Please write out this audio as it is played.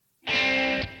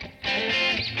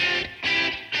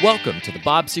Welcome to the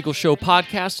Bob Siegel Show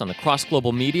podcast on the Cross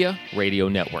Global Media Radio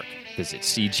Network. Visit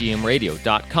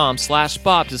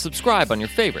cgmradio.com/Bob to subscribe on your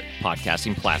favorite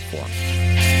podcasting platform.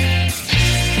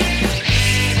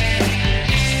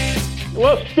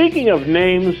 Well, speaking of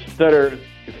names that are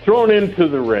thrown into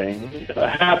the ring,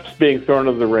 hats being thrown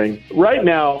into the ring, right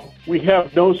now we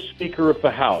have no Speaker of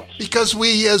the House. Because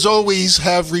we, as always,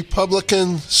 have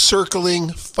Republican circling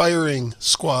firing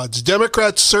squads.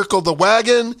 Democrats circle the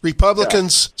wagon,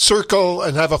 Republicans circle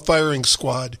and have a firing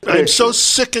squad. I'm so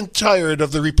sick and tired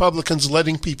of the Republicans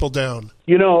letting people down.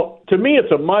 You know, to me,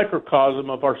 it's a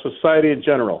microcosm of our society in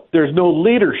general. There's no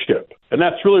leadership. And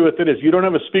that's really what it is. You don't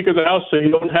have a Speaker of the House, so you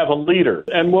don't have a leader.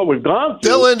 And what we've gone through...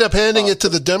 They'll end up handing it to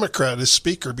the Democrat as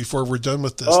Speaker before we're done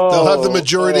with this. They'll have the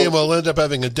majority and we'll end up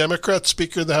having a Democrat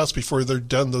Speaker of the House before they're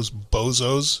done, those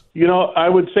bozos. You know, I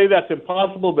would say that's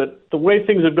impossible, but the way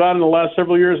things have gone in the last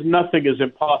several years, nothing is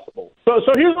impossible. So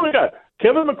here's what we got.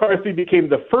 Kevin McCarthy became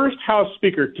the first House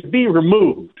Speaker to be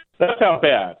removed. That's how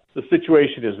bad the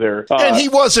situation is there. And he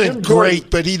wasn't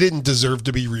great, but he didn't deserve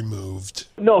to be removed.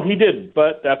 No, he didn't,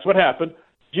 but that's what happened.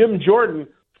 Jim Jordan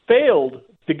failed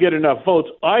to get enough votes,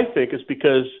 I think, is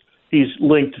because he's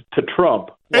linked to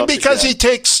Trump. And because he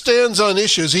takes stands on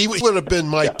issues. He would have been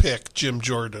my pick, Jim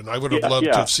Jordan. I would have loved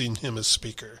to have seen him as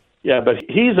Speaker. Yeah, but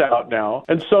he's out now.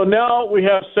 And so now we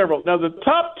have several. Now, the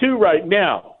top two right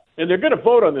now, and they're going to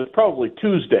vote on this probably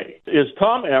Tuesday, is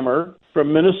Tom Emmer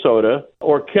from Minnesota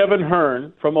or Kevin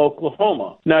Hern from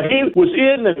Oklahoma. Now, he was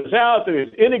in, then he was out, then he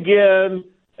was in again,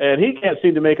 and he can't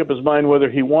seem to make up his mind whether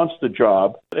he wants the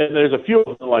job. And there's a few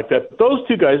of them like that. But those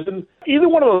two guys, and either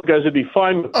one of those guys would be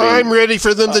fine with me. I'm ready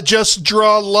for them to just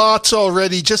draw lots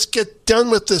already. Just get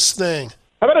done with this thing.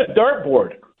 How about a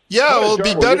dartboard? Yeah, well, it'll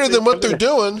be better than what they're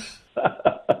doing.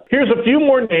 Here's a few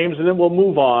more names, and then we'll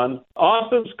move on.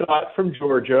 Austin Scott from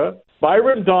Georgia,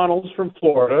 Byron Donalds from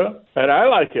Florida, and I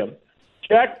like him.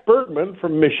 Jack Bergman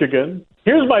from Michigan.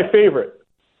 Here's my favorite.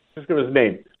 Just give his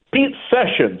name. Pete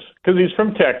Sessions, because he's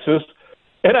from Texas.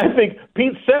 And I think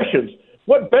Pete Sessions,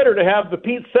 what better to have the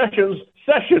Pete Sessions.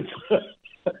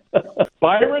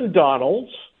 Byron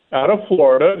Donalds out of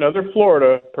Florida, another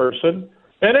Florida person.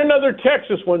 And another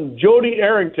Texas one, Jody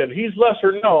Arrington. He's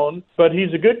lesser known, but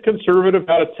he's a good conservative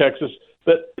out of Texas.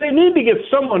 But they need to get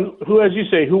someone who, as you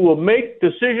say, who will make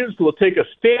decisions, who will take a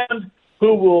stand,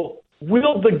 who will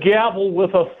wield the gavel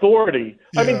with authority.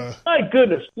 Yeah. I mean, my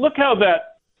goodness, look how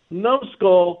that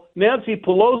numbskull Nancy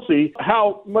Pelosi,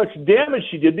 how much damage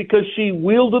she did because she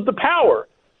wielded the power.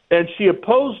 And she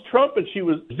opposed Trump, and she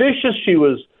was vicious, she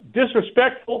was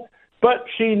disrespectful, but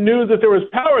she knew that there was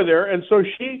power there, and so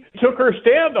she took her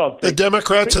stand on things. The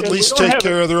Democrats at least take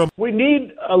care of their own. We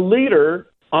need a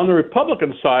leader on the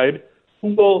Republican side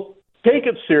who will take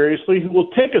it seriously, who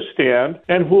will take a stand,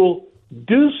 and who will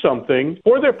do something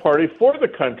for their party, for the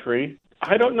country.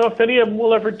 I don't know if any of them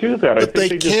will ever do that. But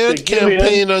they can't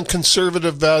campaign on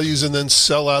conservative values and then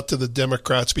sell out to the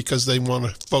Democrats because they want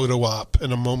a photo op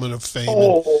and a moment of fame.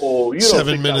 Oh, you don't 7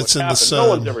 think minutes that would in happen. the sun.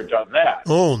 No one's ever done that.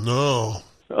 Oh, no.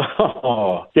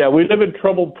 Oh, yeah, we live in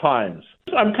troubled times.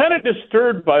 I'm kind of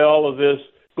disturbed by all of this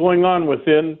going on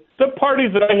within the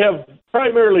parties that I have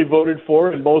primarily voted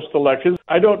for in most elections.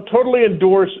 I don't totally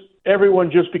endorse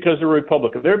everyone just because they're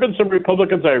Republican. There have been some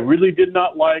Republicans I really did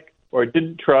not like or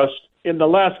didn't trust. In the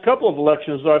last couple of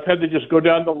elections, though, I've had to just go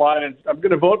down the line, and I'm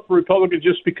going to vote for Republicans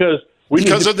just because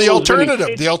because of the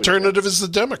alternative. The alternative is the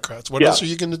Democrats. What else are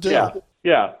you going to do?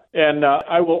 Yeah. And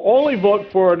I will only vote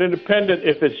for an independent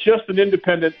if it's just an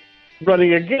independent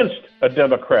running against a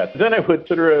Democrat. Then I would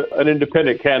consider an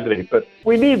independent candidate. But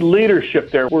we need leadership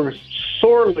there. We're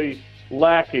sorely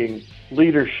lacking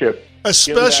leadership.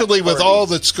 Especially with all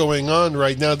that's going on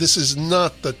right now. This is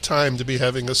not the time to be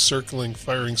having a circling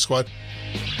firing squad.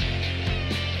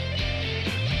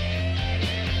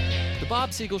 The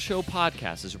Bob Siegel Show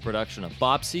podcast is a production of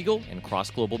Bob Siegel and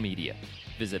Cross Global Media.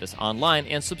 Visit us online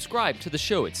and subscribe to the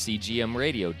show at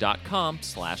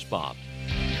cgmradio.com/Bob.